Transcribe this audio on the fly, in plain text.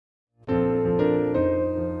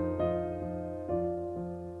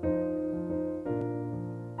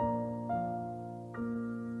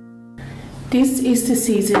This is the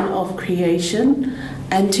season of creation,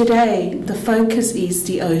 and today the focus is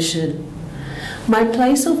the ocean. My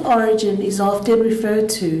place of origin is often referred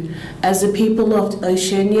to as the people of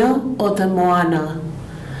Oceania or the Moana.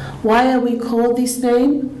 Why are we called this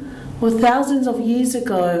name? Well, thousands of years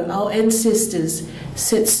ago, our ancestors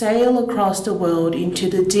set sail across the world into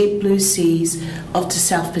the deep blue seas of the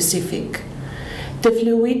South Pacific. The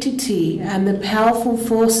fluidity and the powerful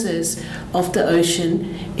forces of the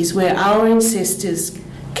ocean is where our ancestors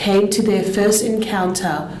came to their first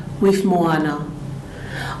encounter with Moana.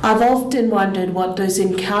 I've often wondered what those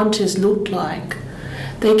encounters looked like.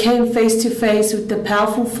 They came face to face with the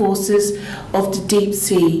powerful forces of the deep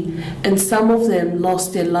sea, and some of them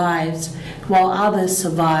lost their lives, while others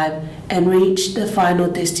survived and reached the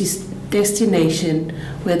final destination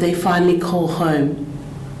where they finally call home.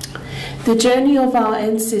 The journey of our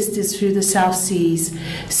ancestors through the South Seas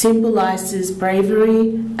symbolizes bravery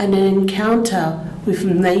and an encounter with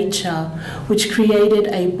nature, which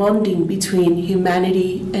created a bonding between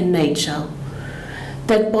humanity and nature.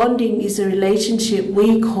 That bonding is a relationship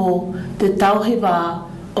we call the tauhi,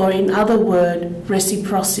 or in other words,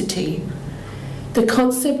 reciprocity. The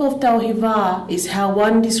concept of tauhi is how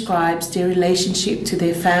one describes their relationship to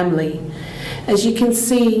their family. As you can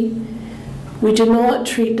see, we do not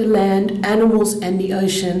treat the land, animals, and the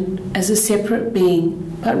ocean as a separate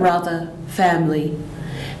being, but rather family,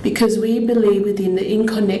 because we believe within the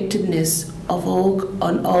interconnectedness of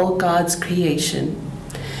all God's creation.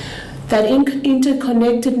 That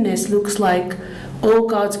interconnectedness looks like all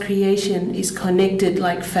God's creation is connected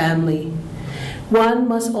like family. One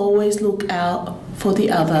must always look out for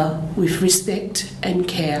the other with respect and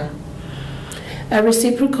care. A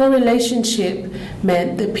reciprocal relationship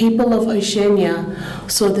meant the people of Oceania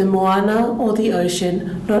saw the Moana, or the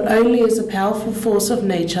ocean, not only as a powerful force of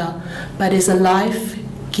nature, but as a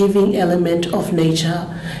life-giving element of nature,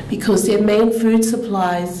 because their main food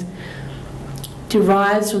supplies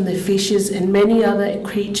derives from the fishes and many other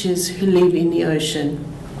creatures who live in the ocean.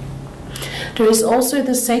 There is also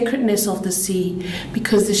the sacredness of the sea,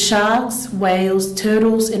 because the sharks, whales,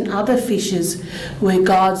 turtles, and other fishes were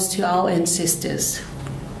gods to our ancestors.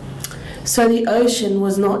 So the ocean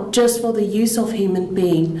was not just for the use of human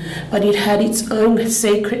beings, but it had its own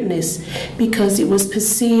sacredness, because it was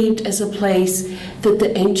perceived as a place that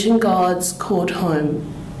the ancient gods called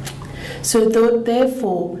home. So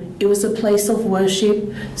therefore, it was a place of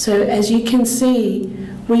worship. So as you can see,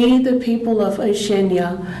 we, the people of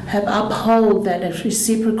Oceania, have upheld that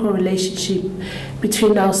reciprocal relationship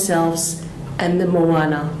between ourselves and the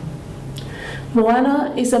Moana.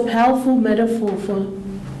 Moana is a powerful metaphor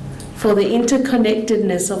for the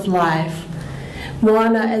interconnectedness of life.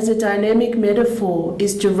 Moana, as a dynamic metaphor,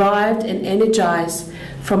 is derived and energized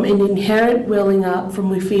from an inherent welling up from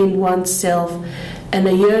within oneself and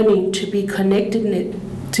a yearning to be connected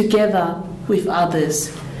together with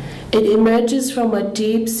others. It emerges from a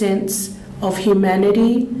deep sense of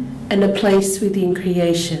humanity and a place within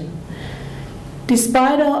creation.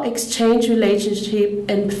 Despite our exchange relationship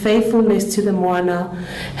and faithfulness to the Moana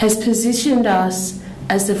has positioned us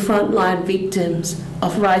as the frontline victims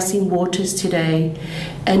of rising waters today,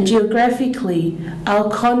 and geographically our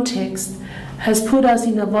context has put us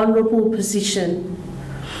in a vulnerable position.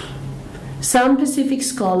 Some Pacific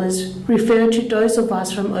scholars refer to those of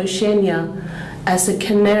us from Oceania as the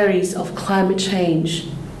canaries of climate change.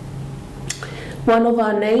 One of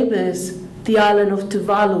our neighbours, the island of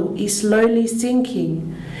Tuvalu, is slowly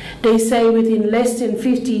sinking. They say within less than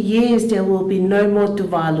 50 years there will be no more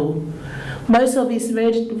Tuvalu. Most of its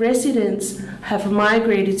residents have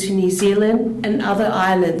migrated to New Zealand and other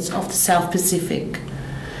islands of the South Pacific.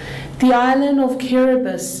 The island of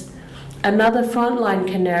Kiribati, another frontline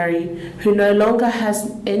canary who no longer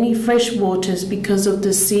has any fresh waters because of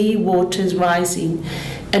the sea waters rising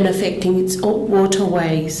and affecting its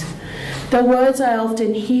waterways. The words I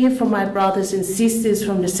often hear from my brothers and sisters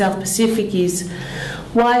from the South Pacific is,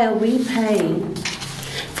 why are we paying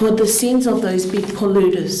for the sins of those big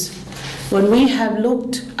polluters when we have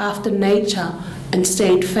looked after nature and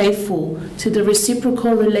stayed faithful to the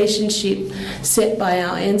reciprocal relationship set by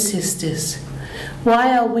our ancestors?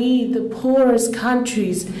 Why are we, the poorest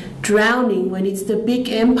countries, drowning when it's the big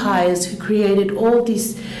empires who created all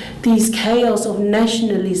these chaos of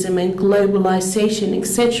nationalism and globalization,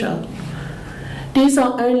 etc.? These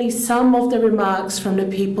are only some of the remarks from the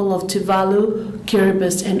people of Tuvalu,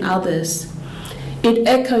 Kiribati, and others. It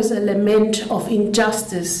echoes a lament of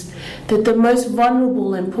injustice that the most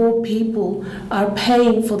vulnerable and poor people are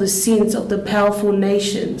paying for the sins of the powerful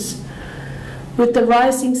nations. With the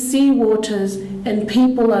rising sea waters and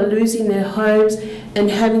people are losing their homes and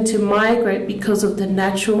having to migrate because of the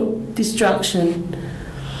natural destruction.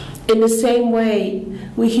 In the same way,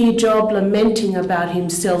 we hear Job lamenting about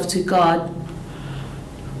himself to God.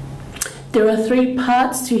 There are 3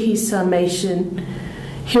 parts to his summation.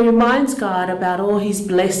 He reminds God about all his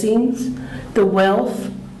blessings, the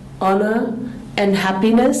wealth, honor, and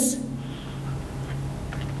happiness.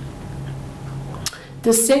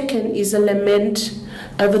 The second is a lament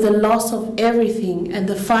over the loss of everything, and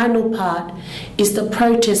the final part is the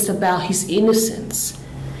protest about his innocence.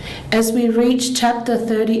 As we reach chapter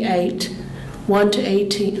 38, 1 to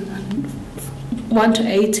 18,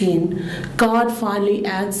 God finally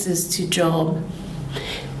answers to Job.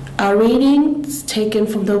 Our reading is taken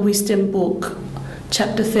from the Wisdom book,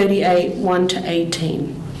 chapter 38, 1 to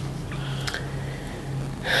 18.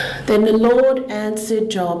 Then the Lord answered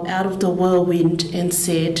Job out of the whirlwind and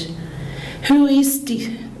said, "Who is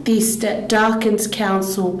this that darkens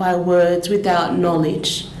counsel by words without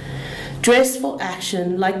knowledge? Dress for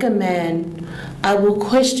action like a man. I will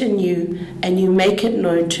question you, and you make it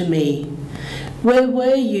known to me. Where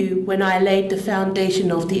were you when I laid the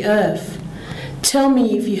foundation of the earth? Tell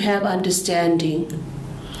me if you have understanding.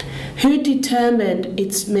 Who determined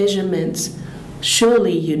its measurements?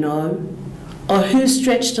 Surely you know. Or who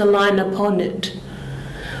stretched a line upon it?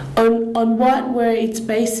 On what were its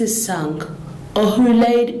bases sunk? Or who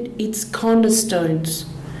laid its cornerstones?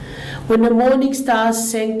 When the morning stars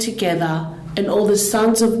sang together, and all the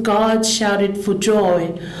sons of God shouted for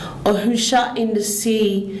joy, or who shut in the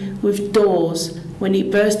sea with doors when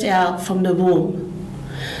it burst out from the womb?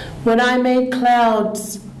 When I made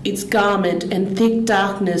clouds its garment, and thick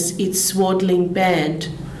darkness its swaddling band,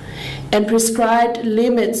 and prescribed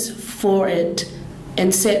limits for it,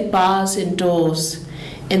 and set bars and doors,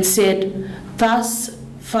 and said, Thus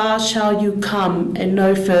far shall you come, and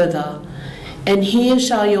no further, and here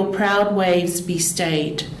shall your proud waves be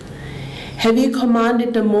stayed. Have you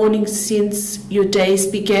commanded the morning since your days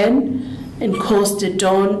began, and caused the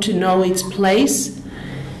dawn to know its place,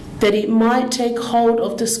 that it might take hold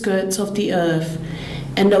of the skirts of the earth,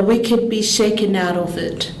 and the wicked be shaken out of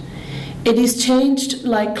it? It is changed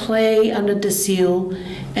like clay under the seal,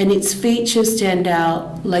 and its features stand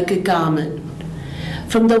out like a garment.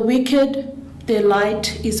 From the wicked their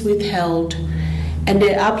light is withheld, and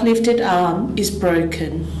their uplifted arm is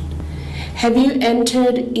broken. Have you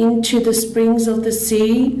entered into the springs of the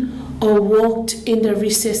sea, or walked in the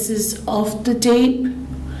recesses of the deep?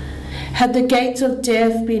 Have the gates of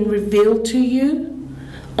death been revealed to you,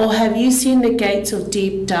 or have you seen the gates of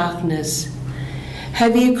deep darkness?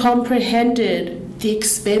 Have you comprehended the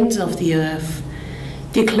expanse of the earth?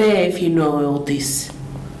 Declare if you know all this.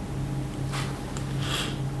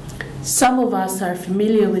 Some of us are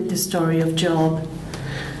familiar with the story of Job.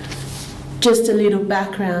 Just a little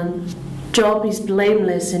background. Job is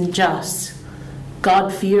blameless and just,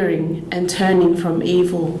 God-fearing and turning from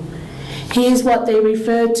evil. He is what they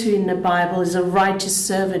refer to in the Bible as a righteous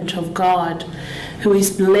servant of God, who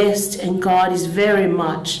is blessed, and God is very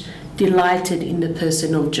much delighted in the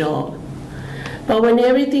person of Job. But when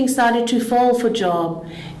everything started to fall for Job,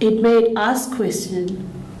 it made us question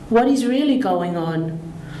what is really going on.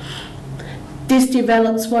 This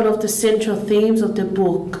develops one of the central themes of the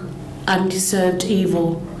book, undeserved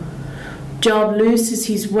evil. Job loses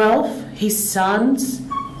his wealth, his sons,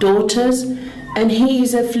 daughters, and he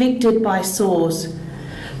is afflicted by sores.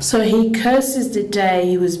 So he curses the day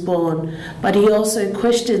he was born, but he also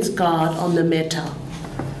questions God on the matter.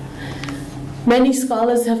 Many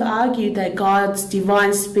scholars have argued that God's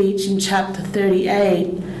divine speech in chapter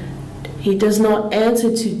 38, he does not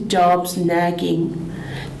answer to Job's nagging.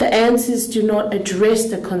 The answers do not address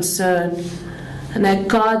the concern, and that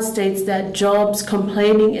God states that Job's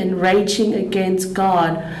complaining and raging against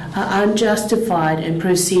God are unjustified and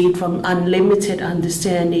proceed from unlimited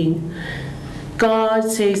understanding.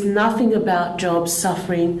 God says nothing about Job's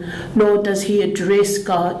suffering, nor does he address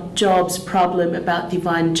Job's problem about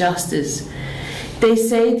divine justice. They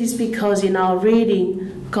say this because in our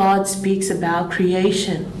reading, God speaks about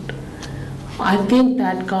creation. I think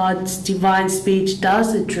that God's divine speech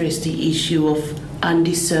does address the issue of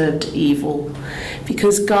undeserved evil,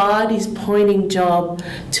 because God is pointing Job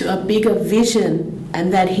to a bigger vision,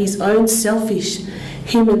 and that his own selfish,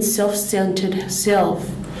 human self-centered self.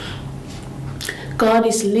 God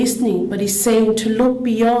is listening, but he's saying to look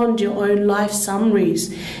beyond your own life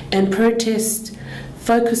summaries and protest,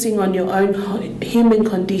 focusing on your own human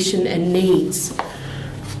condition and needs.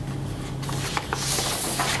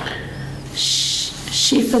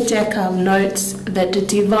 Schiffer notes that the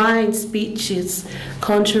divine speeches,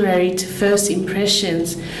 contrary to first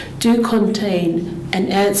impressions, do contain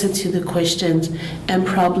an answer to the questions and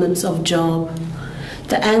problems of Job.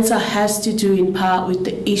 The answer has to do in part with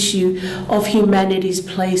the issue of humanity's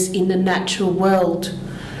place in the natural world.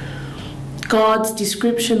 God's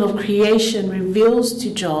description of creation reveals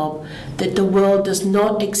to Job that the world does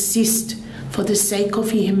not exist for the sake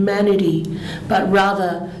of humanity, but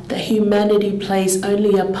rather that humanity plays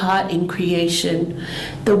only a part in creation.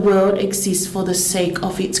 The world exists for the sake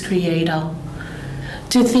of its creator.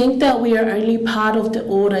 To think that we are only part of the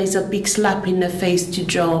order is a big slap in the face to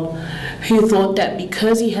Job, who thought that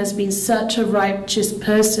because he has been such a righteous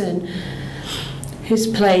person who's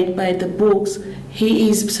played by the books, he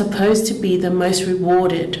is supposed to be the most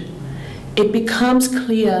rewarded. It becomes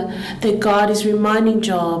clear that God is reminding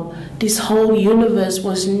Job this whole universe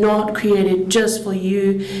was not created just for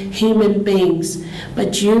you human beings,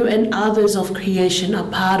 but you and others of creation are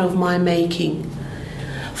part of my making.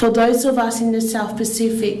 For those of us in the South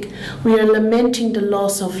Pacific, we are lamenting the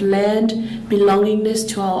loss of land, belongingness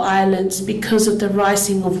to our islands because of the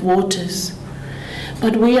rising of waters.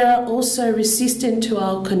 But we are also resistant to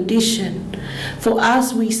our condition. For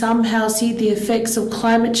us, we somehow see the effects of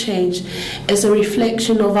climate change as a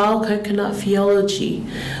reflection of our coconut theology,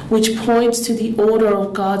 which points to the order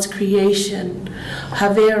of God's creation.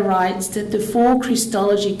 Javier writes that the full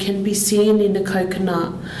Christology can be seen in the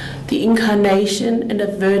coconut. The incarnation and the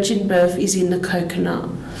virgin birth is in the coconut.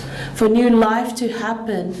 For new life to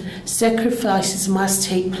happen, sacrifices must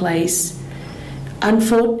take place.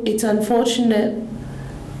 It's unfortunate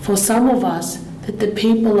for some of us that the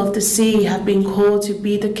people of the sea have been called to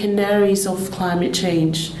be the canaries of climate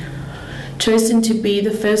change, chosen to be the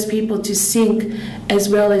first people to sink, as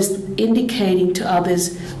well as indicating to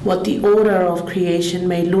others what the order of creation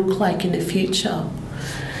may look like in the future.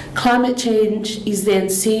 Climate change is then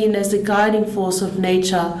seen as the guiding force of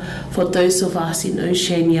nature for those of us in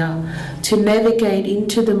Oceania to navigate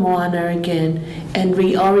into the moana again and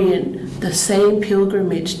reorient the same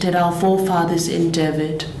pilgrimage that our forefathers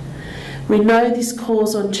endeavoured. We know this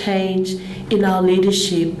calls on change in our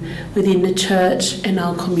leadership within the church and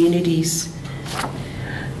our communities.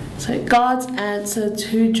 So God's answer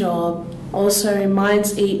to Job also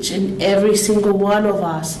reminds each and every single one of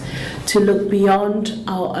us to look beyond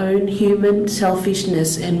our own human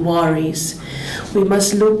selfishness and worries. We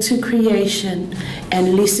must look to creation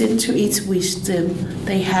and listen to its wisdom.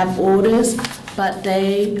 They have orders, but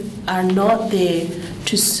they are not there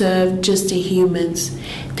to serve just the humans.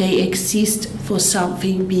 They exist for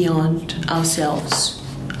something beyond ourselves.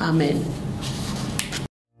 Amen.